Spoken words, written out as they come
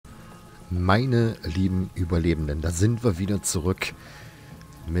Meine lieben Überlebenden, da sind wir wieder zurück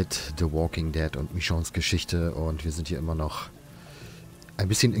mit The Walking Dead und Michonnes Geschichte und wir sind hier immer noch ein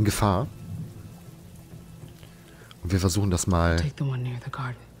bisschen in Gefahr. Und wir versuchen das mal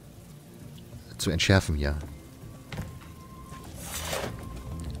zu entschärfen hier.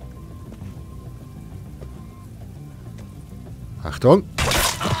 Achtung!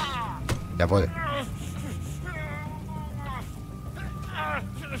 Jawohl.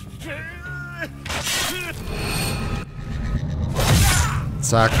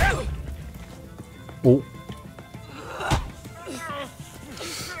 Zack. Oh.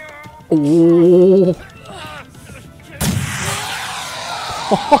 Oh.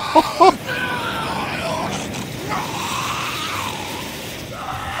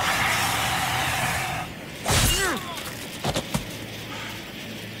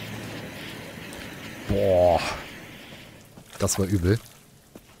 Boah. Das war übel.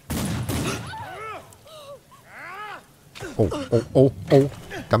 Oh, oh, oh, oh.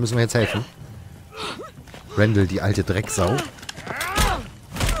 Da müssen wir jetzt helfen. Randall, die alte Drecksau.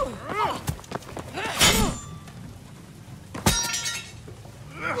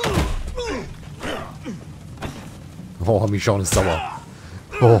 Oh, Michonne ist sauer.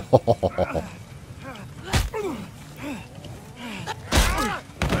 Oh, oh, oh, oh, oh.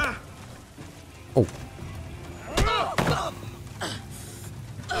 Oh.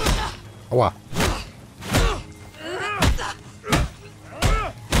 Aua.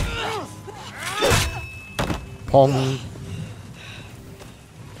 Pong.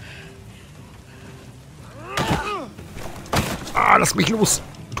 Ah, lass mich los.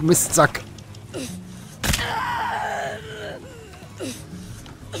 Du Mistsack.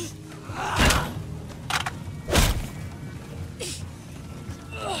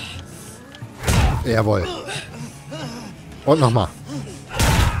 Jawohl. Und nochmal.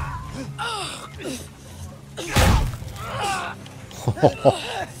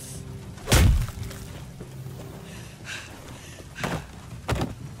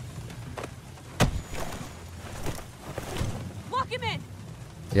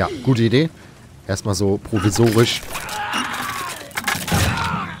 Ja, gute Idee. Erstmal so provisorisch.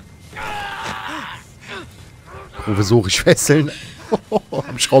 Provisorisch fesseln.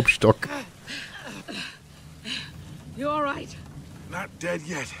 Am Schraubstock. You all right? Not dead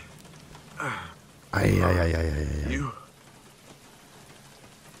yet. Ei. You?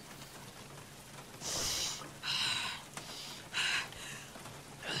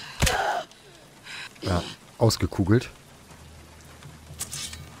 Ja, ausgekugelt.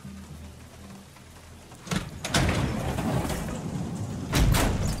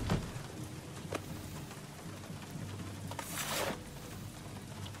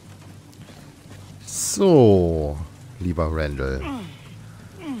 So, lieber Randall.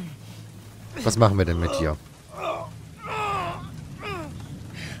 Was machen wir denn mit dir? Oh,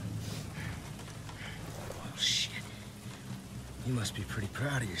 shit. You must be pretty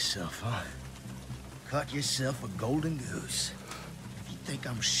proud of yourself, huh? Caught yourself a golden goose. If you think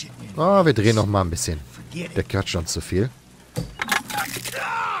I'm shitting in Ah, wir drehen noch mal ein bisschen. forget Der it. quatscht schon zu viel.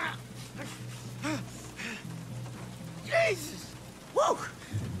 Jesus! Whoa!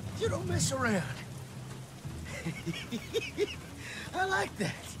 You don't mess around. I like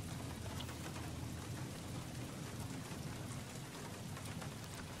that.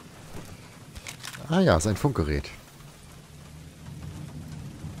 Ah ja, sein Funkgerät.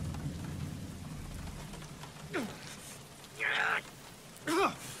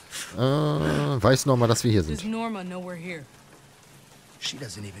 Weiß noch mal, dass wir hier Does sind. Norma know we're here? She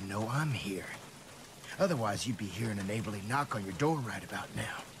doesn't even know I'm here. Otherwise, you'd be hearing a neighborly knock on your door right about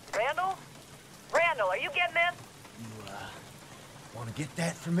now. Randall? Randall, are you getting this? You, want to get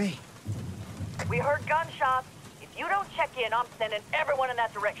that for me? We heard gunshots. If you don't check in, I'm sending everyone in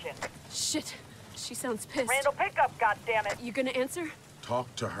that direction. Shit. She sounds pissed. Randall, pick up, goddammit. You gonna answer?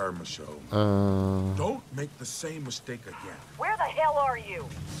 Talk to her, Michonne. Don't make the same mistake again. Where the hell are you?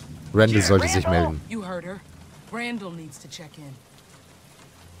 Randall sollte sich melden. You heard her. Randall needs to check in.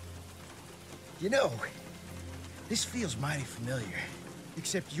 You know, this feels mighty familiar.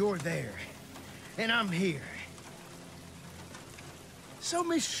 Except you're there, and I'm here. So,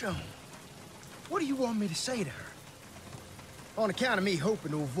 Miss Michonne, what do you want me to say to her? On account of me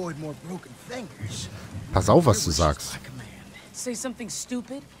hoping to avoid more broken fingers. Pass auf, was du sagst. My command. Say something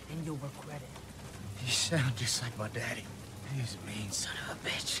stupid and you'll regret it. You sound just like my daddy. He was a mean son of a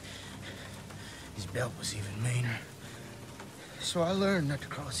bitch. His belt was even meaner. So I learned not to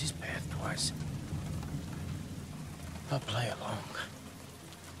cross his path twice. I'll play along.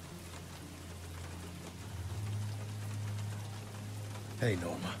 Hey,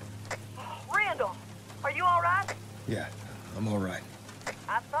 Norma. Are you all right? Yeah, I'm all right.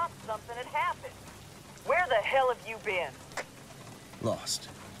 I thought something had happened. Where the hell have you been? Lost.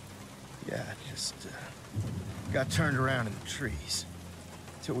 Yeah, just got turned around in the trees.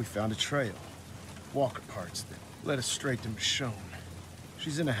 Till we found a trail. Walker parts that led us straight to Michonne.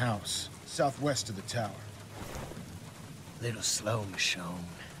 She's in a house, southwest of the tower. Little slow, Michonne.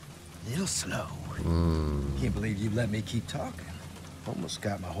 Little slow. Can't believe you let me keep talking. Almost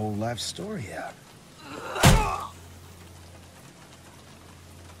got my whole life story out.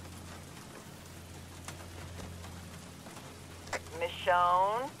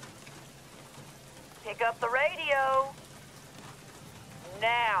 Michonne? Pick up the radio.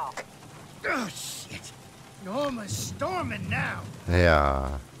 Now. Oh, shit. Norma's storming now. Ja.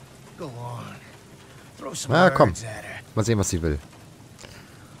 Go on. Throw some Na, komm. words at her. Mal sehen, was sie will.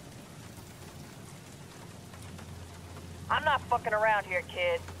 I'm not fucking around here,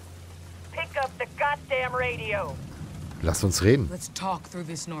 kid. Pick up the goddamn radio. Lass uns reden. Let's talk through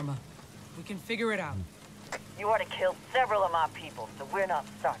this, Norma. We can figure it out. You already killed several of my people, so we're not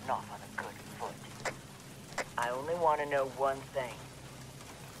starting off on a good foot. I only want to know one thing.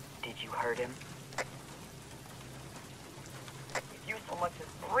 Did you hurt him? If you so much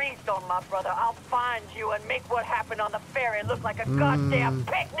as breathed on my brother, I'll find you and make what happened on the ferry look like a goddamn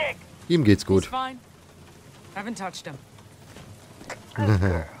picnic! Ihm geht's He's gut. fine. Haven't touched him. Good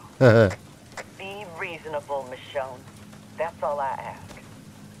girl. Be reasonable, Michonne. That's all I ask.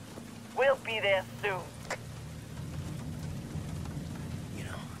 We'll be there soon. You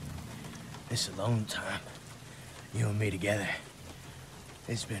know, this alone time, you and me together,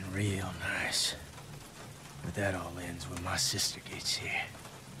 it's been real nice. But that all ends when my sister gets here.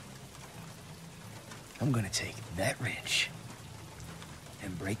 I'm gonna take that wrench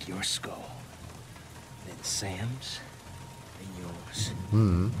and break your skull. Then Sam's and yours.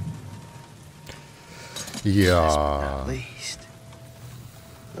 Last but Ja. not least,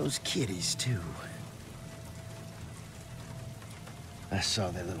 those kitties too. I saw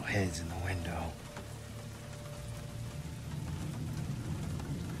their little heads in the window.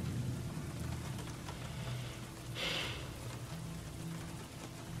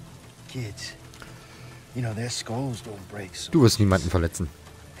 Kids, you know, their skulls don't break so Du wirst niemanden verletzen.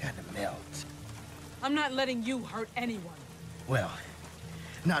 kind of melt. I'm not letting you hurt anyone. Well,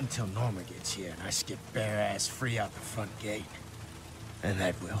 not until Norma gets here and I skip bare ass free out the front gate. And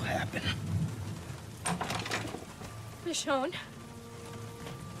that will happen. Michonne,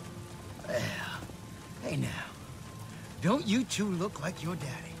 Hey now, don't you two look like your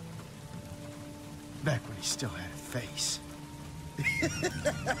daddy? Back when he still had a face.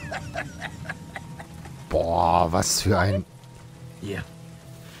 Boah, was für ein... Yeah,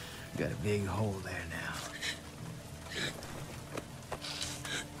 got a big hole there now.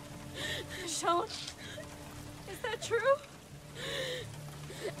 Michonne, is that true?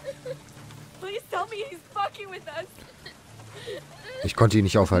 Please tell me he's fucking with us. Ich konnte ihn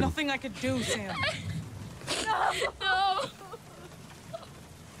nicht aufhalten. Nothing I could do, Sam. No.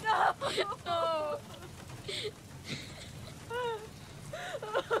 No.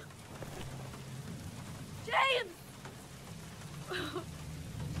 James!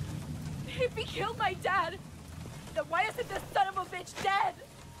 If he killed my dad, then why isn't this son of a bitch dead?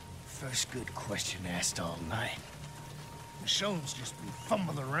 First good question asked all night. Michonne's just been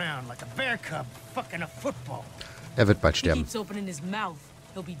fumbling around like a bear cub fucking a football. Wird bald He sterben. keeps opening his mouth.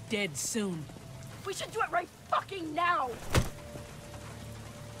 He'll be dead soon. We should do it right fucking now.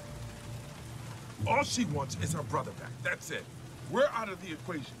 All she wants is her brother back. That's it. We're out of the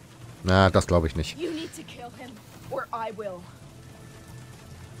equation. Na, das glaube ich nicht. You need to kill him, or I will.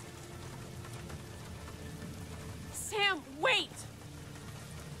 Sam, wait!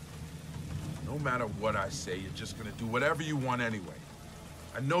 No matter what I say, you're just gonna do whatever you want anyway.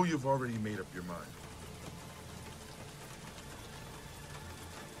 I know you've already made up your mind.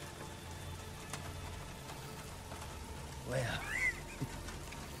 Well,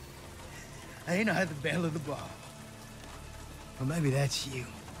 ain't I the belle of the ball? Well, maybe that's you.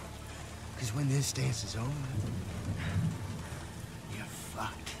 Because when this dance is over, you're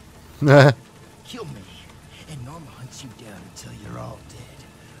fucked. Kill me, and Norma hunts you down until you're all dead.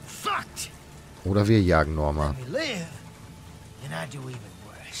 Fucked! Oder wir jagen Norma. Let me live, and I do even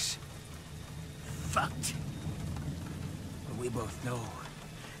worse. Fucked. But we both know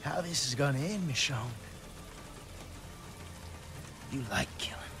how this is gonna end, Michonne. You like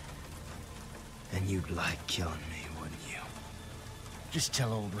killing. And you'd like killing me, wouldn't you? Just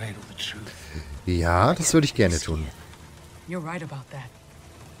tell old Randall the truth. Ja, das würde ich gerne tun. You're right about that.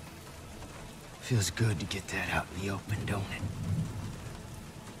 Feels good to get that out in the open, don't it?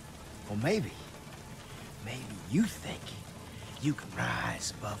 Well, maybe Maybe you think you can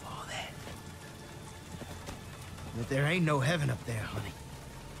rise above all that. But there ain't no heaven up there, honey.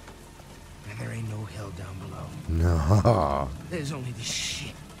 And there ain't no hell down below. No. There's only this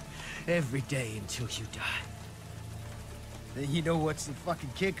shit every day until you die. Then you know what's the fucking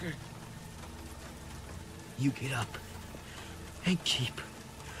kicker? You get up and keep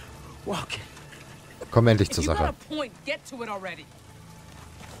walking. Komm endlich zur If you got Sache. a point, get to it already.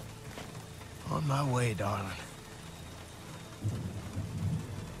 On my way, darling.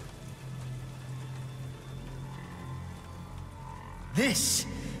 This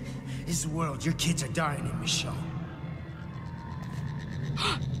is the world your kids are dying in, Michonne.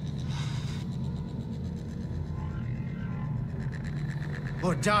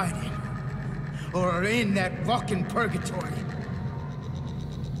 Or died in. Or are in that fucking purgatory.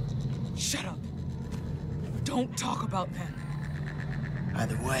 Shut up. Don't talk about them.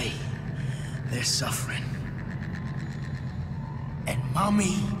 Either way, they're suffering. And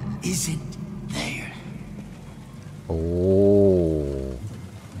Mommy isn't there. Oh.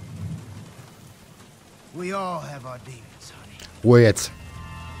 We all have our demons, honey. Ruhe jetzt.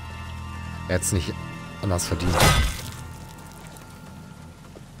 Er hat's nicht anders verdient.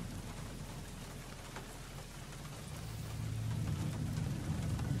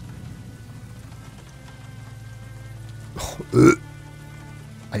 Oh,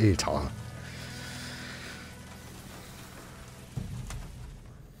 Alter.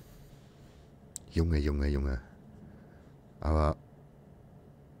 Junge, Junge, Junge. Aber...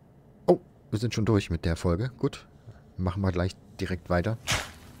 Oh, wir sind schon durch mit der Folge. Gut. Machen wir gleich direkt weiter.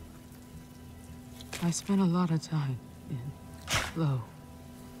 I spent a lot of time in low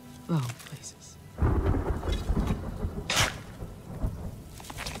places.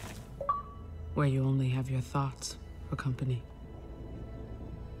 Where you only have your thoughts for company.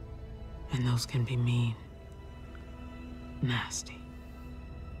 And those can be mean. Nasty.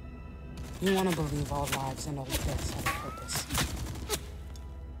 You want to believe all lives and all deaths have a purpose.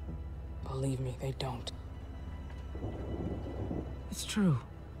 Believe me, they don't. It's true.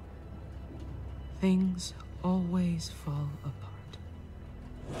 Things always fall apart.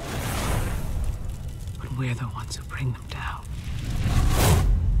 But we're the ones who bring them down.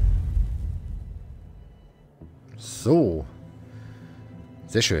 So.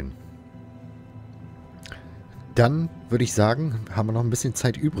 Sehr schön. Dann würde ich sagen, haben wir noch ein bisschen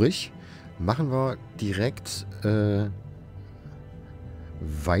Zeit übrig. Machen wir direkt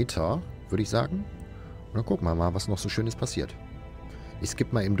weiter, würde ich sagen. Und dann gucken wir mal, was noch so Schönes passiert. Ich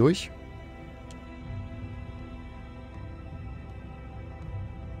skippe mal eben durch.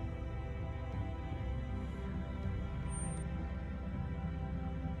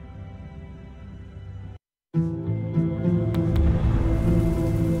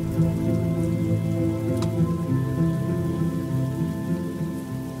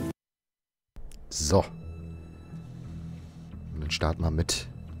 So. Und dann starten wir mit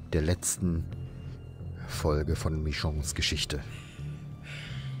der letzten Folge von Michonnes Geschichte.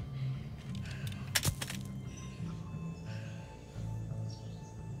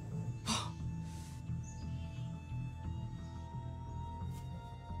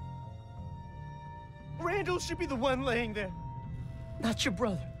 Randall should be the one laying there, not your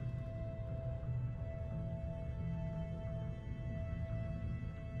brother.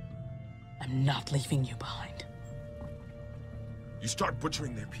 I'm not leaving you behind. You start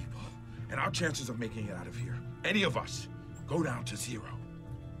butchering their people, and our chances of making it out of here, any of us, go down to 0.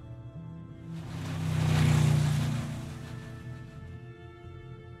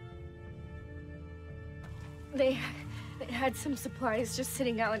 They had some supplies just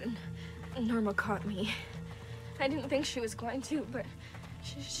sitting out, and Norma caught me. I didn't think she was going to, but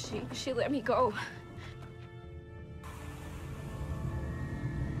she let me go.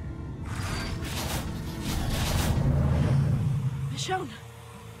 Michonne,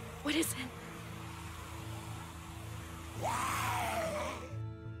 what is it?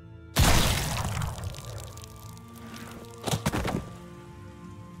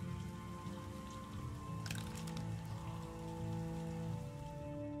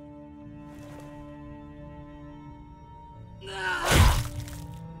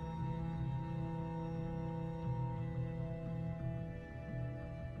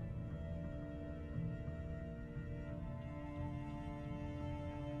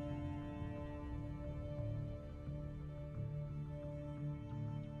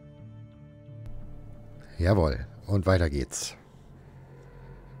 Jawohl. Und weiter geht's.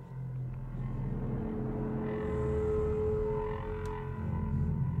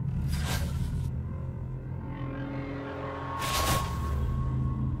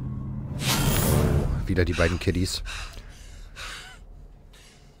 Wieder die beiden Kiddies.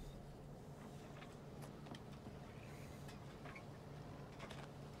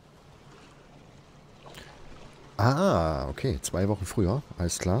 Ah, okay. 2 Wochen früher.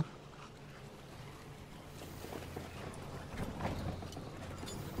 Alles klar.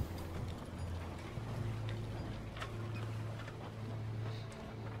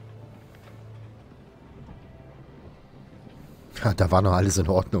 Ja, da war noch alles in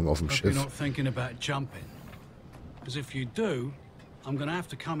Ordnung auf dem Hope you're Schiff. not thinking about jumping. Because if you do, I'm gonna have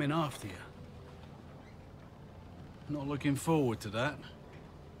to come in after you. Not looking forward to that.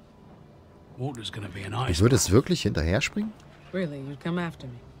 Water's gonna be an Du ice. würdest wirklich hinterher springen? Really, you'd come after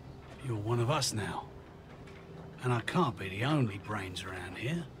me? You're one of us now. And I can't be the only brains around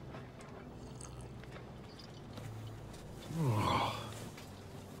here. Oh,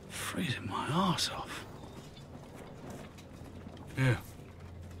 freezing my arse off. Here.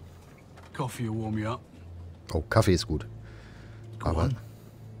 Coffee will warm you up. Oh, Kaffee ist gut. Go Aber on.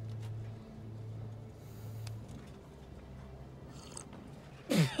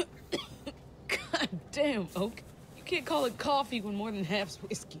 God damn, Oak. You can't call it coffee when more than half's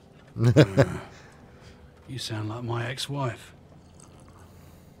whiskey. You sound like my ex-wife.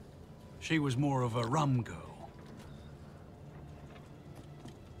 She was more of a rum girl.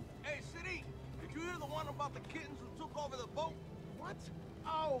 Hey, City! Did you hear the one about the kittens who took over the boat? What?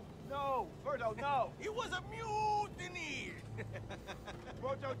 Oh, no. Birdo, no. He was a mutiny!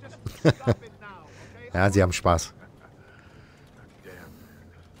 Birdo, just stop it now, okay? ja, sie haben Spaß.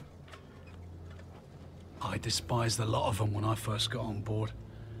 I despised a lot of them when I first got on board,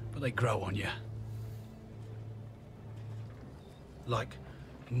 but they grow on you. Like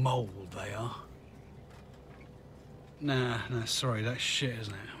mold, they are. Nah, sorry, that's shit,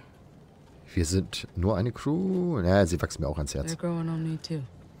 isn't it? Wir sind nur eine Crew. Ja, sie wachsen mir auch ans Herz. They're growing on me, too.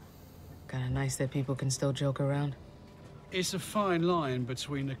 Kinda nice that people can still joke around. It's a fine line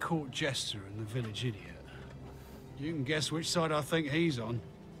between the court jester and the village idiot. You can guess which side I think he's on.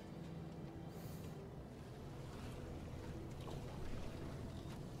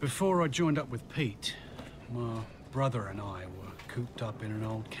 Before I joined up with Pete, my brother and I were cooped up in an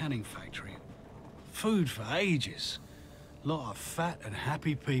old canning factory. Food for ages. Lot of fat and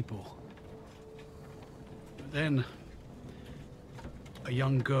happy people. But then, a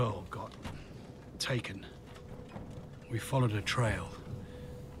young girl got taken. We followed a trail.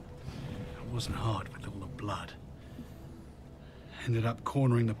 It wasn't hard with all the blood. Ended up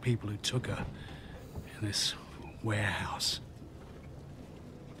cornering the people who took her in this warehouse.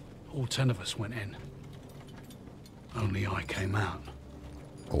 All 10 of us went in. Only I came out.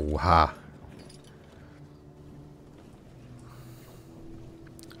 Oha.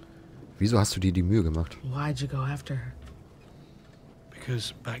 Wieso hast du dir die Mühe gemacht? Why'd you go after her?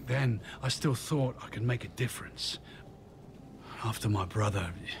 Because back then, I still thought I could make a difference. After my brother,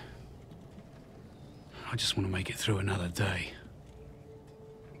 I just want to make it through another day.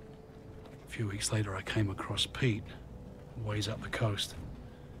 A few weeks later, I came across Pete, ways up the coast.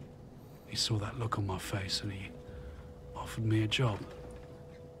 He saw that look on my face and he offered me a job.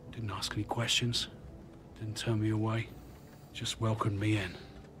 Didn't ask any questions, didn't turn me away, just welcomed me in.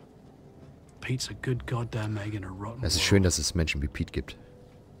 Pete's a good goddamn egg in a rotten Es ist world. schön, dass es Menschen wie Pete gibt.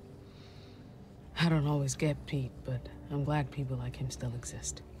 I don't always get Pete, but I'm glad people like him still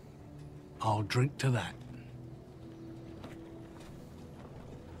exist. I'll drink to that.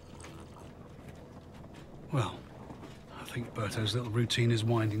 Well, I think Berto's little routine is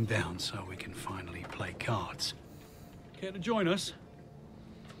winding down, so we can finally play cards. Care to join us?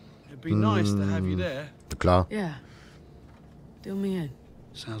 It'd be nice to have you there. Klar. Yeah. Do me in.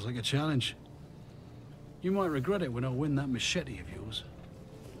 Sounds like a challenge. You might regret it when I win that machete of yours.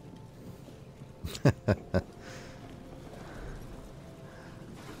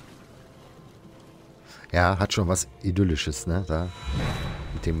 Ja, hat schon was Idyllisches, ne? Da.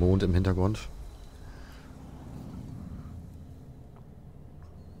 Mit dem Mond im Hintergrund.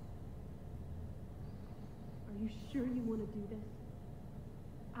 Are you sure you want to do this?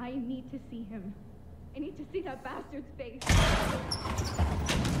 I need to see him. I need to see that bastard's face.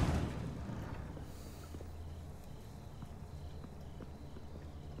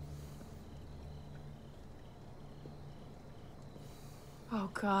 Oh,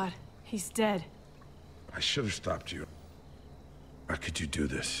 God. He's dead. I should have stopped you. How could you do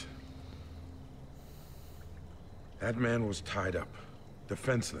this? That man was tied up,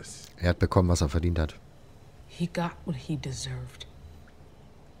 defenseless. Er hat bekommen, was er verdient hat. He got what he deserved.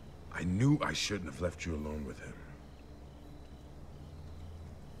 I knew I shouldn't have left you alone with him.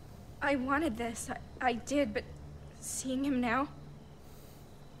 I wanted this. I did, but seeing him now?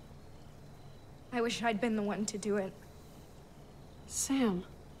 I wish I'd been the one to do it. Sam.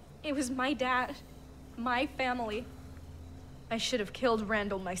 It was my dad. My family. I should have killed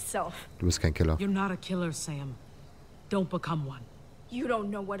Randall myself. Du bist kein Killer. You're not a killer, Sam. Don't become one. You don't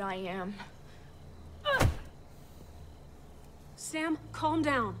know what I am. Sam, calm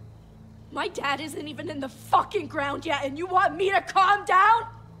down. My dad isn't even in the fucking ground yet, and you want me to calm down?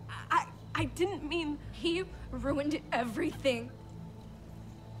 I didn't mean... He ruined everything.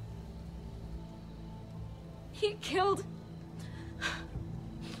 He killed...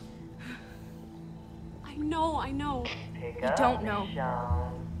 I know. You don't know.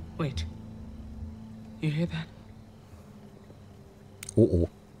 Wait. You hear that? Oh, oh.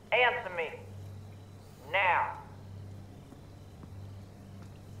 Answer me. Now.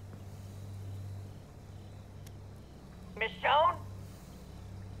 Michonne?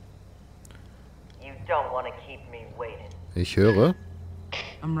 You don't want to keep me waiting. Ich höre.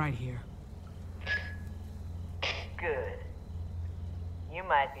 I'm right here. Good. You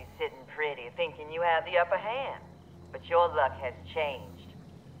might be sitting pretty thinking you have the upper hand, but your luck has changed.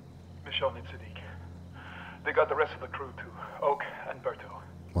 Michonne and Sadiq. They got the rest of the crew too. Oak and Berto.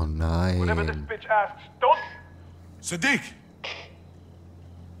 Oh Whenever this nein. bitch asks, don't... Sadiq!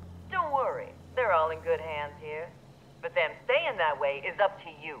 Don't worry, they're all in good hands here. But them staying that way is up to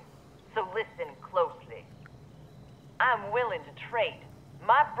you. So listen closely. I'm willing to trade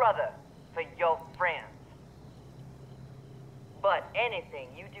my brother for your friends. But anything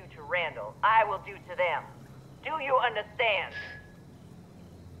you do to Randall, I will do to them. Do you understand?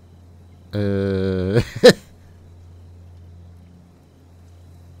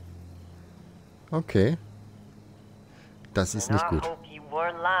 Okay. Das ist nicht gut. I hope you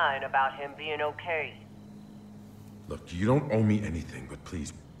weren't lying about him being okay. Look, you don't owe me anything, but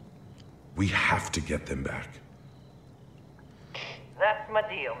please, we have to get them back. That's my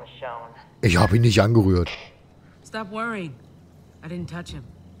deal, Michonne. Ich habe ihn nicht angerührt. Stop worrying. I didn't touch him.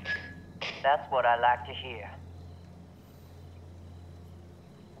 That's what I like to hear.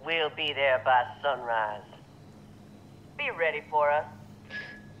 We'll be there by sunrise. Be ready for us.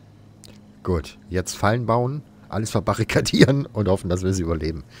 Gut, jetzt Fallen bauen, alles verbarrikadieren und hoffen, dass wir sie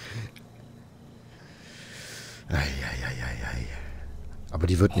überleben. Eieieiei. Aber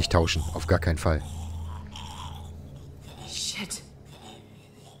die wird nicht tauschen, auf gar keinen Fall. Shit.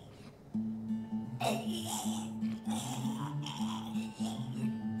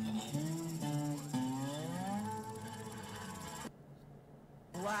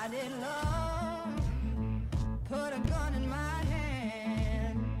 Why did love put a gun in my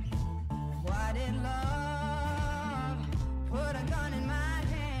hand? Why did love put a gun in my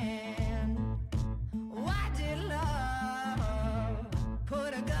hand? Why did love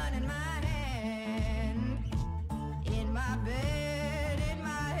put a gun in my hand? In my bed, in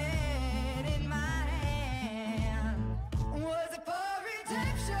my head, in my hand. Was it for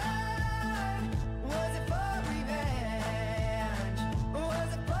redemption? Was it for revenge?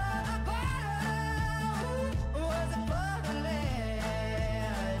 Was it for the bottom? Was it for the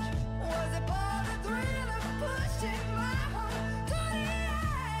ledge? Was it for the thrill of pushing my heart to the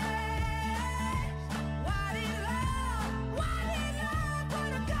edge? Why did love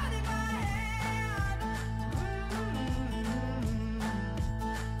put a gun in my hand?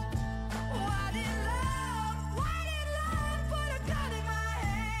 Why did love put a gun in my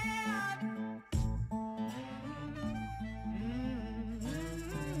hand?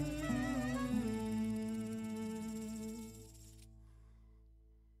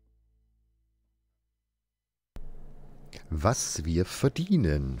 Was wir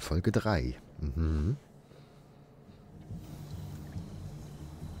verdienen. Folge 3. Mhm.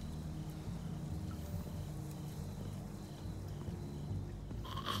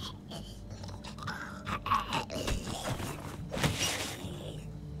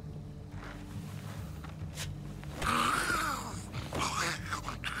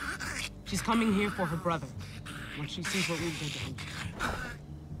 She's coming here for her brother. When she sees what we did to him.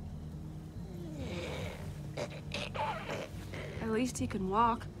 At least he can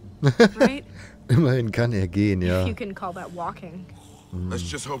walk, right? Immerhin kann er gehen, ja. If you can call that walking. Let's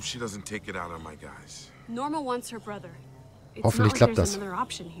just hope she doesn't take it out on my guys. Norma wants her brother. It's Hoffentlich not like klappt there's das. another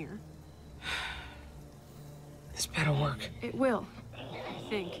option here. This better work. It will, I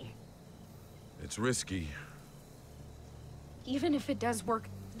think. It's risky. Even if it does work,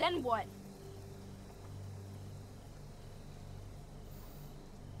 then what?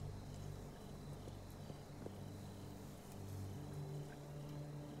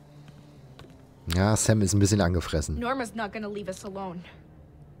 Ja, Sam ist ein bisschen angefressen. Norma's not gonna leave us alone.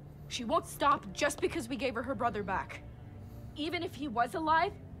 She won't stop just because we gave her brother back. Even if he was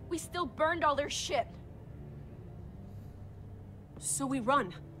alive, We still burned all their shit. So we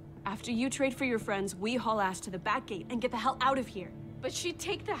run. After you trade for your friends, we haul ass to the back gate and get the hell out of here. But she'd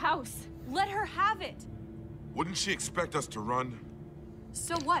take the house. Let her have it. Wouldn't she expect us to run?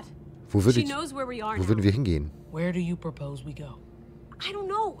 So what? Wo She knows where we are now. würden wir hingehen? Where do you propose we go? I don't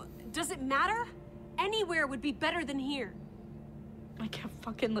know. Does it matter? Anywhere would be better than here. I can't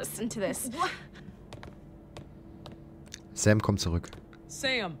fucking listen to this. What? Sam kommt zurück.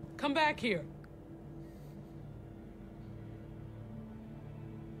 Sam, come back here.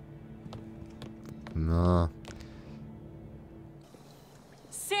 Na,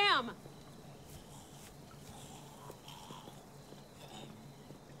 Sam!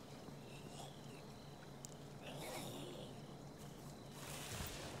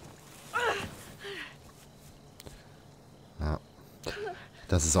 ja.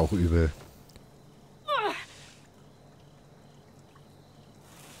 Das ist auch übel.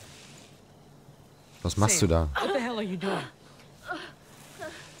 Was machst du da? What the hell are you doing?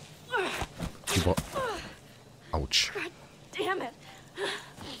 Autsch. God damn it.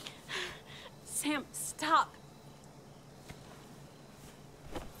 Sam, stop.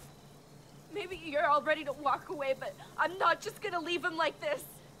 Maybe you're all ready to walk away, but I'm not just gonna leave him like this.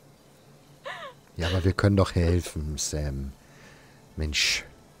 Ja, aber wir können doch helfen, Sam. Mensch.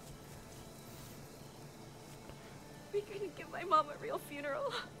 We couldn't give my mom a real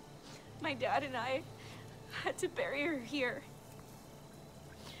funeral. My dad and I had to bury her here.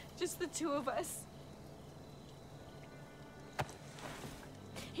 Just the two of us.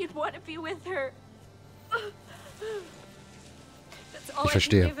 He'd want to be with her. That's all I can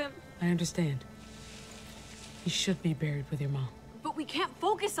give him. I understand. You should be buried with your mom. But we can't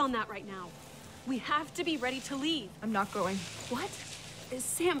focus on that right now. We have to be ready to leave. I'm not going. What?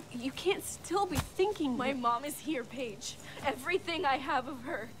 Sam, you can't still be thinking. My mom is here, Paige. Everything I have of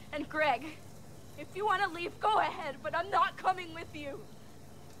her. And Greg. If you want to leave, go ahead, but I'm not coming with you.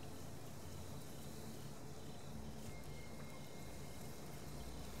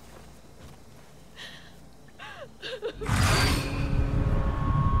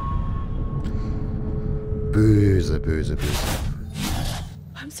 Böse, böse, böse.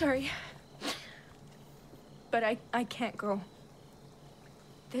 I'm sorry. But I can't go.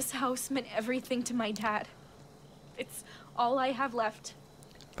 This house meant everything to my dad. It's all I have left.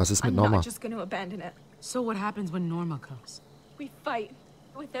 Was ist mit I'm Norma? not just going to abandon it. So what happens when Norma comes? We fight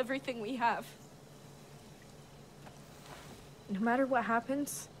with everything we have. No matter what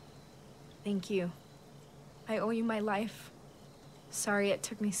happens, thank you. I owe you my life. Sorry it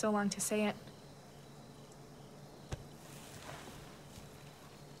took me so long to say it.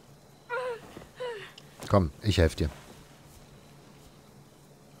 Komm, ich helfe dir.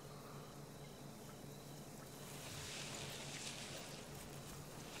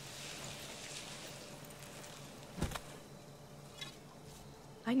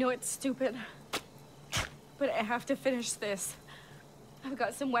 I know it's stupid, but I have to finish this. I've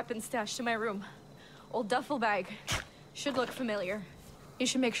got some weapons stashed in my room. Old duffel bag. Should look familiar. You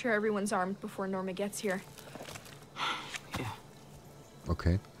should make sure everyone's armed before Norma gets here. Yeah.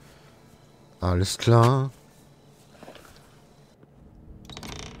 Okay. Alles klar.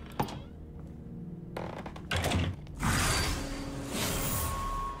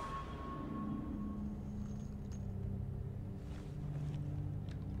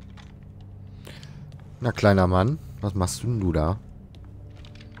 Na, kleiner Mann, was machst denn du da?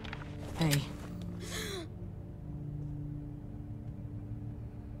 Hey.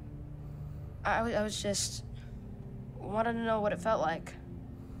 I was just... wanted to know what it felt like.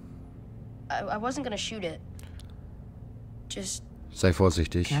 I wasn't gonna shoot it. Just... Sei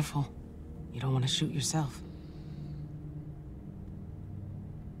vorsichtig. Careful. You don't want to shoot yourself.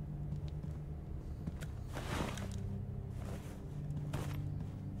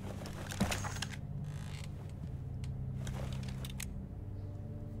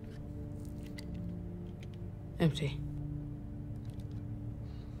 Empty.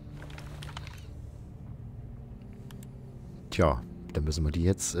 Tja, dann müssen wir die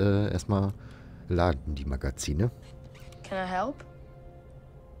jetzt erstmal laden, die Magazine. Can I help?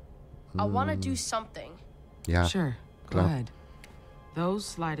 I want to do something. Ja, Sure. Go klar. ahead. Those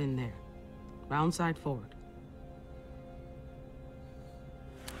slide in there. Round side forward.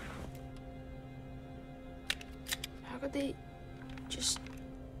 How could they just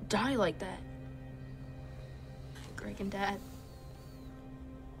die like that? Greg and Dad.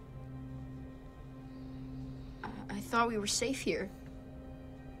 I thought we were safe here.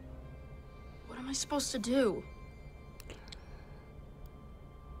 What am I supposed to do?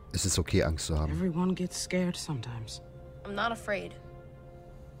 Es ist okay, Angst zu haben. Everyone gets scared sometimes. I'm not afraid.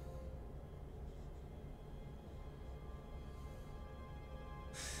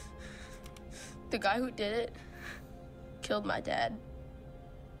 The guy who did it killed my dad.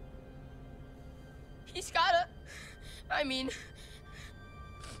 He's gotta... I mean...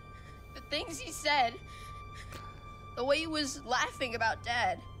 The things he said... The way he was laughing about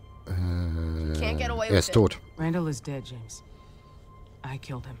Dad. He can't get away with ist tot. Randall is dead, James. I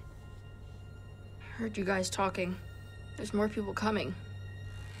killed him. I heard you guys talking. There's more people coming.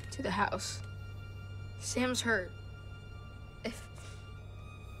 To the house. Sam's hurt.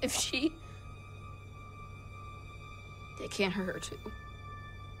 If she... They can't hurt her too.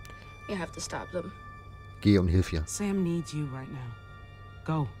 You have to stop them. Geh und hilf ihr. Sam needs you right now.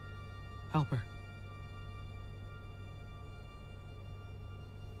 Go. Help her.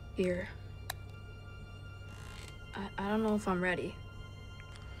 Here. I don't know if I'm ready.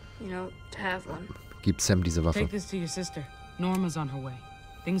 You know, to have one. Gib Sam diese Waffe. Take this to your sister. Norma's on her way.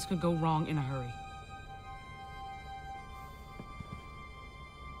 Things could go wrong in a hurry.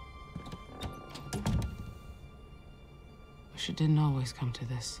 Wish it didn't always come to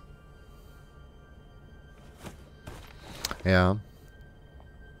this. Ja.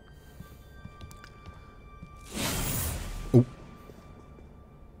 Oh.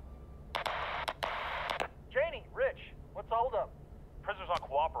 Janie, Rich, what's the hold up? Prisoner's not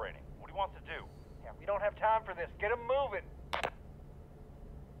cooperating. What do you want to do? Yeah, we don't have time for this. Get him moving.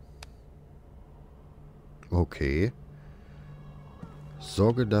 Okay.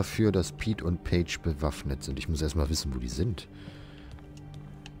 Sorge dafür, dass Pete und Paige bewaffnet sind. Ich muss erstmal wissen, wo die sind.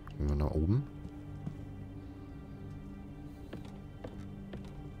 Gehen wir nach oben.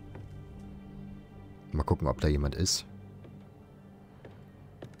 Mal gucken, ob da jemand ist.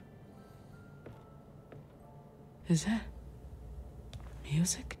 Is that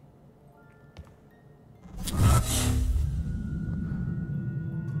music?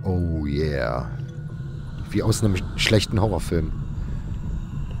 Oh yeah. Wie aus einem schlechten Horrorfilm.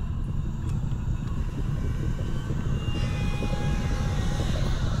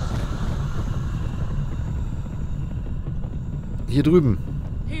 Hier drüben.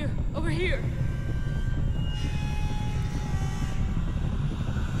 Here, over here.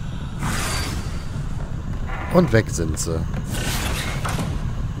 Und weg sind sie.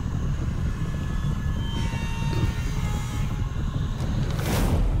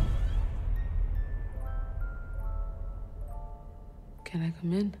 Can I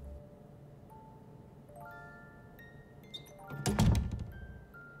come in?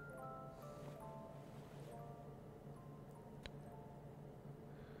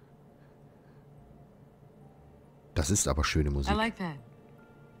 Das ist aber schöne Musik. I like that.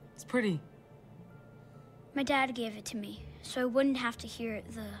 It's pretty. My dad gave it to me, so I wouldn't have to hear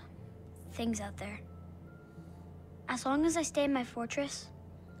the things out there. As long as I stay in my fortress,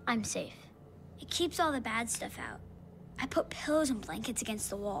 I'm safe. It keeps all the bad stuff out. I put pillows and blankets against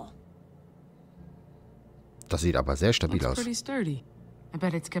the wall. Das sieht aber sehr stabil Looks aus. pretty sturdy. I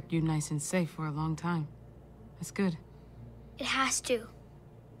bet it's kept you nice and safe for a long time. That's good. It has to.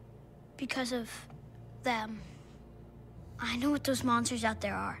 Because of them. I know what those monsters out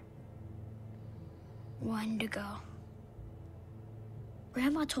there are. Wendigo.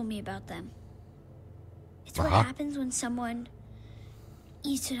 Grandma told me about them. It's what happens when someone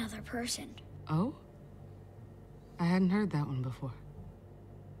eats another person. Oh? I hadn't heard that one before.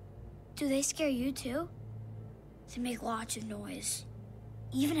 Do they scare you too? They make lots of noise.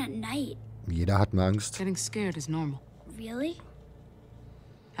 Even at night. Jeder hat mal Angst. Getting scared is normal. Really?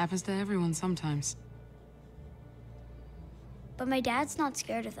 Happens to everyone sometimes. But my dad's not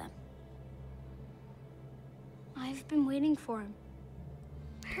scared of them. I've been waiting for him.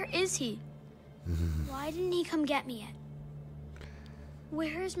 Where is he? Why didn't he come get me yet?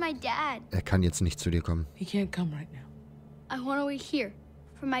 Where's my dad? Er kann jetzt nicht zu dir kommen. He can't come right now. I want to wait here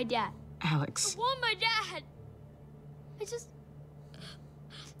for my dad. Alex. I want my dad. I just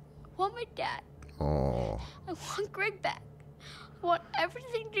want my dad. Oh. I want Greg back. I want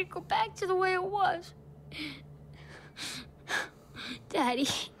everything to go back to the way it was. Daddy.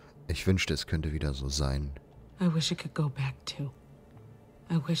 Ich wünschte, es könnte wieder so sein. I wish it could go back too.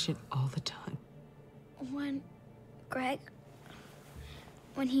 I wish it all the time. When Greg,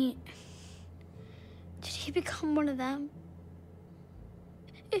 when he, did he become one of them?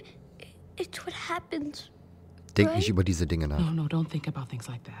 It's what happens. Denk nicht über diese Dinge nach. No, don't think about things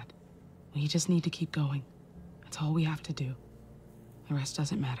like that. We just need to keep going. That's all we have to do. The rest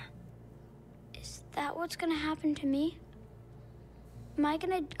doesn't matter. Is that what's gonna happen to me? Am I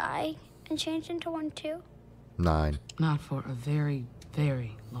gonna die and change into one too? Nein. Not for a very,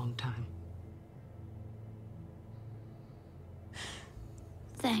 very long time.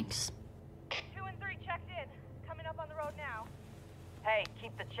 Thanks. 2 and 3 checked in. Coming up on the road now. Hey,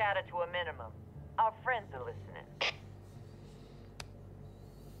 keep the chatter to a minimum. Our friends are listening.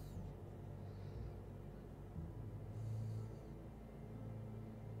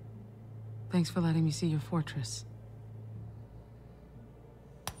 Thanks for letting me see your fortress.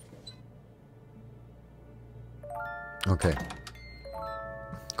 Okay.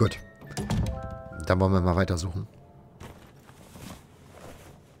 Gut. Dann wollen wir mal weitersuchen.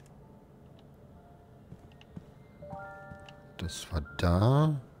 Das war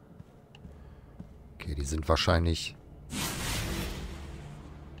da. Okay, die sind wahrscheinlich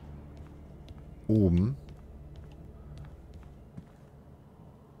oben.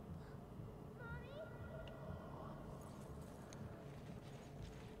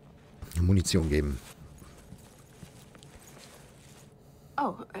 Munition geben.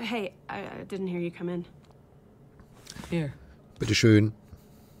 Oh, hey, I didn't hear you come in. Here. Bitteschön.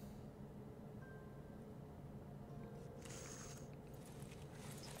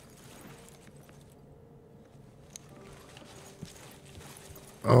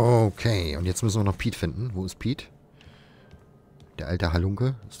 Okay, und jetzt müssen wir noch Pete finden. Wo ist Pete? Der alte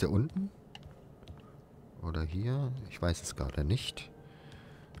Halunke. Ist der unten? Oder hier? Ich weiß es gerade nicht.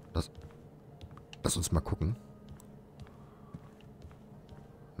 Lass uns mal gucken.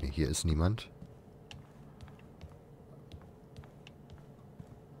 Ne, hier ist niemand.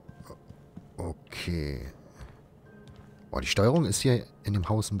 Okay. Boah, die Steuerung ist hier in dem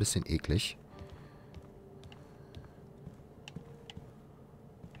Haus ein bisschen eklig.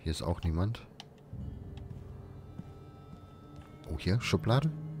 Hier ist auch niemand. Oh, hier, Schublade.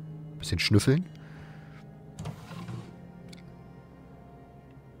 Bisschen schnüffeln.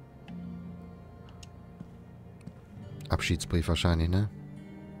 Abschiedsbrief wahrscheinlich, ne?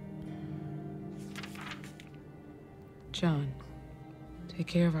 John, take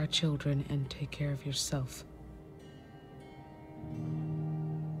care of our children and take care of yourself.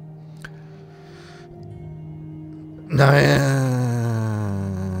 Naja.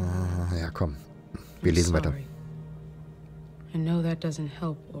 Ja, komm. Wir lesen weiter. I know that doesn't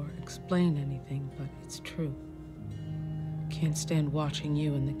help or explain anything, but it's true. I can't stand watching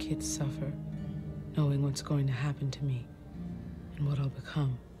you and the kids suffer, knowing what's going to happen to me and what I'll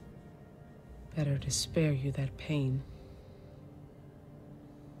become. Better to spare you that pain.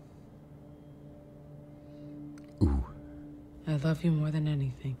 Ooh. I love you more than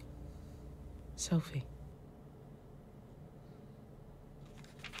anything. Sophie.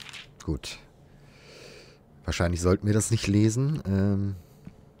 Gut. Wahrscheinlich sollten wir das nicht lesen.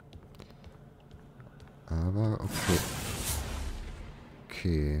 Aber okay.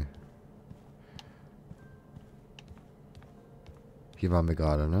 Okay. Hier waren wir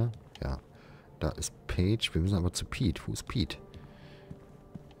gerade, ne? Ja. Da ist Paige. Wir müssen aber zu Pete. Wo ist Pete?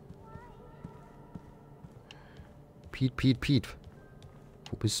 Pete.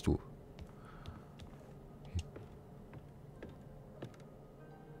 Wo bist du?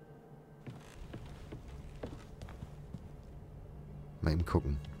 Mal eben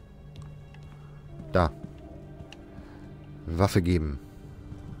gucken. Da. Waffe geben.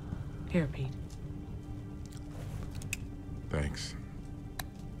 Here, Pete. Thanks.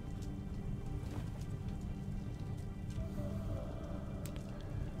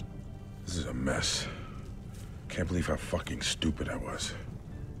 This is a mess. Can't believe how fucking stupid I was.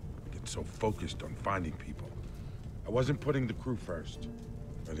 I get so focused on finding people. I wasn't putting the crew first.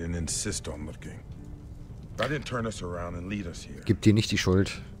 I didn't insist on looking. I didn't turn us around and lead us here. Gib dir nicht die Schuld.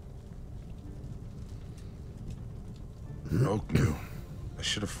 Oak knew. I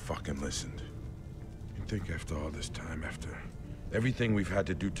should have fucking listened. You'd think after all this time, after everything we've had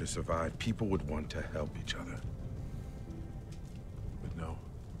to do to survive, people would want to help each other. But no.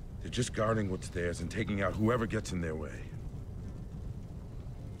 They're just guarding what's theirs and taking out whoever gets in their way.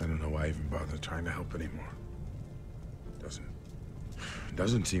 I don't know why I even bother trying to help anymore.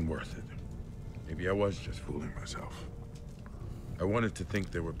 Doesn't seem worth it. Maybe I was just fooling myself. I wanted to think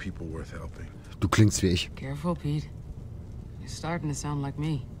there were people worth helping. Du klingst wie ich. Careful, Pete. You're starting to sound like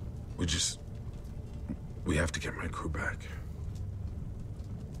me. We have to get my crew back.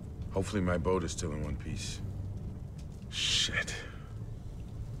 Hopefully my boat is still in one piece. Shit.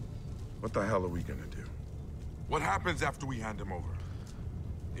 What the hell are we gonna do? What happens after we hand him over?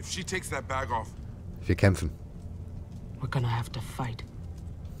 If she takes that bag off... Wir kämpfen. We're gonna have to fight.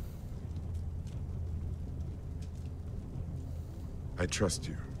 I trust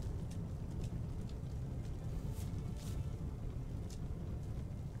you.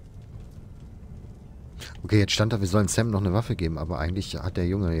 Okay, jetzt stand da, wir sollen Sam noch eine Waffe geben, aber eigentlich hat der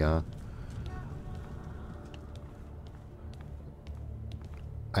Junge ja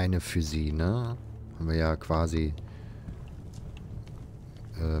eine für sie, ne? Haben wir ja quasi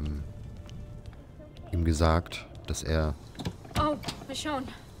ihm gesagt, dass er... Oh, Michonne.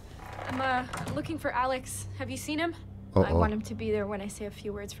 I'm looking for Alex. Have you seen him? Oh, I oh. want him to be there when I say a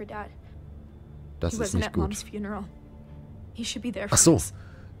few words for Dad. Das He ist wasn't nicht at gut. Mom's funeral. He should be there for Ach so. us.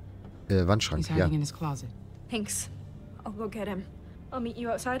 Wandschrank, He's ja. hiding in his closet. Thanks. I'll go get him. I'll meet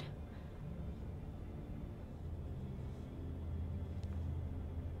you outside.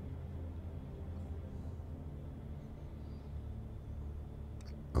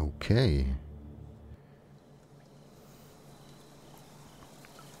 Okay.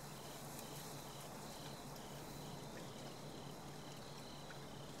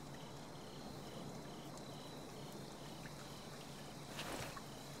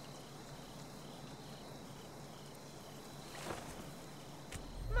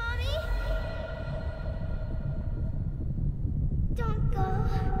 Don't go.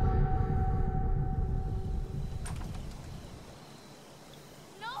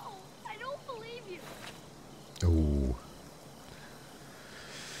 No, I don't believe you. Oh.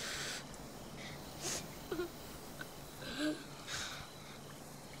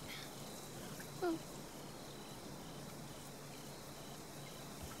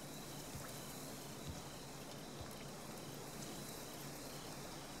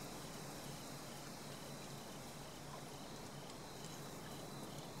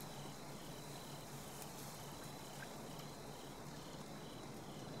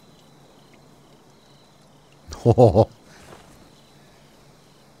 Oh.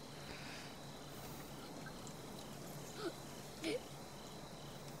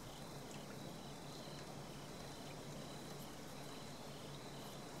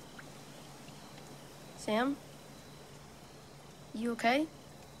 Sam? You okay?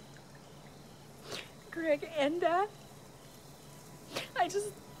 Greg and Dad?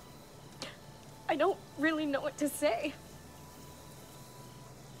 I don't really know what to say.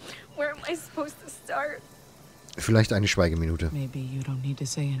 Where am I supposed to start? Vielleicht eine Schweigeminute. Maybe you don't need to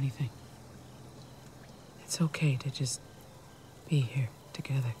say anything. It's okay to just be here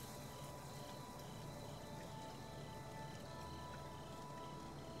together.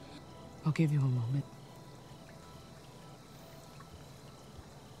 I'll give you a moment.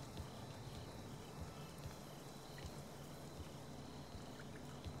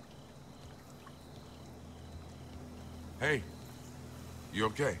 Hey, you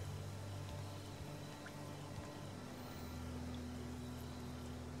okay?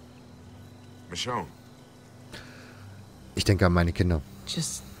 Michonne. Ich denke an meine Kinder.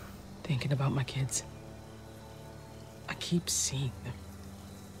 Just thinking about my kids. I keep seeing them.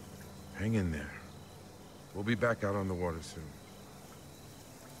 Hang in there. We'll be back out on the water soon.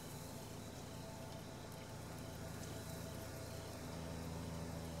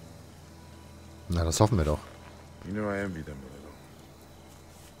 Na, das hoffen wir doch. You know, I envy them a little.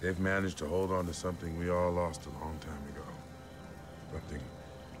 They've managed to hold on to something we all lost a long time ago. Something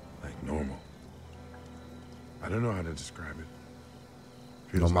like normal. I don't know how to describe it.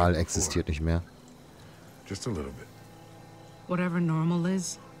 Feels Normal like existiert before. nicht mehr. Just a little bit. Whatever normal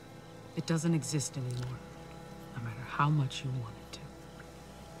is, it doesn't exist anymore. No matter how much you want it to.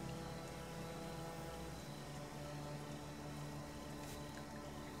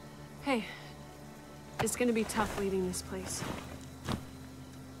 Hey, it's gonna be tough leaving this place.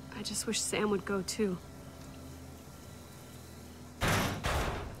 I just wish Sam would go too.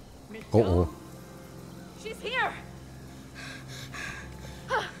 Oh oh. She's here!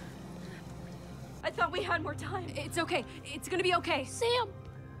 I thought we had more time. It's okay. It's gonna be okay. Sam!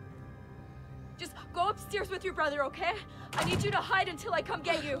 Just go upstairs with your brother, okay? I need you to hide until I come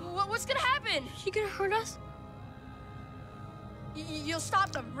get you. What's gonna happen? He gonna hurt us? You'll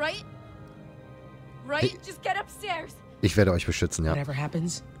stop them, right? Right? Just get upstairs. Ich werde euch beschützen, ja. Whatever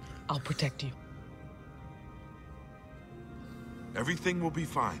happens, I'll protect you. Everything will be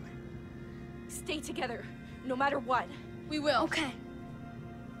fine. Stay together, no matter what. We will. Okay.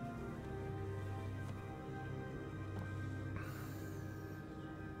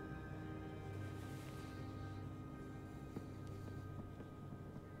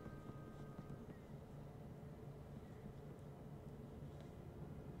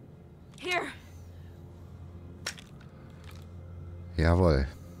 Here. Jawohl.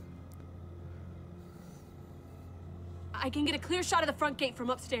 I can get a clear shot of the front gate from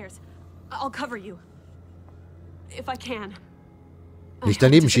upstairs. I'll cover you. If I can. Nicht I hope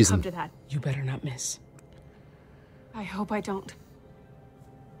daneben to schießen. succumb to that. You better not miss. I hope I don't.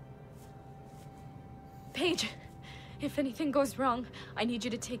 Paige, if anything goes wrong, I need you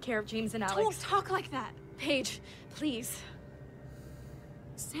to take care of James and Alex. Don't talk like that. Paige, please.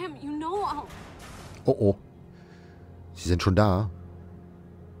 Sam, you know I'll... Oh oh. Sie sind schon da.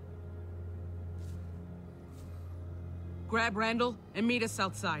 grab Randall, and meet us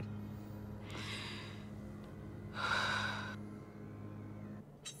outside.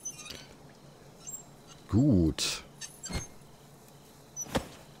 Gut.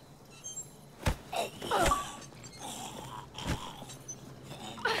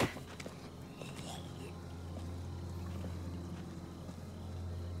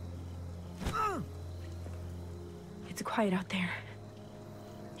 It's quiet out there.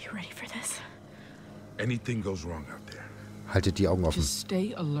 You ready for this? Anything goes wrong out there. Haltet die Augen offen. Just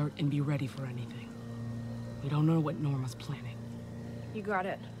stay alert and be ready for anything. We don't know what Norma's planning. You got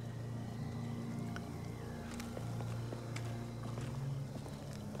it.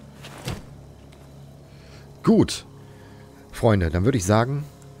 Gut. Freunde, dann würde ich sagen,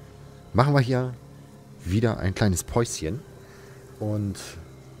 machen wir hier wieder ein kleines Päuschen. Und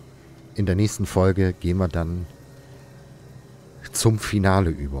in der nächsten Folge gehen wir dann zum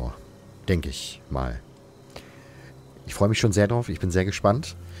Finale über. Denke ich mal. Ich freue mich schon sehr drauf. Ich bin sehr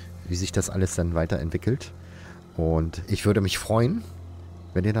gespannt, wie sich das alles dann weiterentwickelt. Und ich würde mich freuen,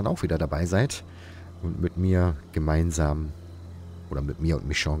 wenn ihr dann auch wieder dabei seid und mit mir gemeinsam oder mit mir und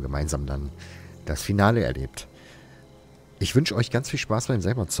Michonne gemeinsam dann das Finale erlebt. Ich wünsche euch ganz viel Spaß beim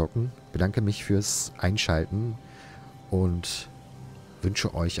selber zocken, bedanke mich fürs Einschalten und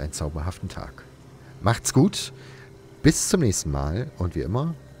wünsche euch einen zauberhaften Tag. Macht's gut, bis zum nächsten Mal und wie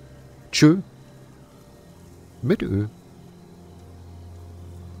immer, tschö mit Ö.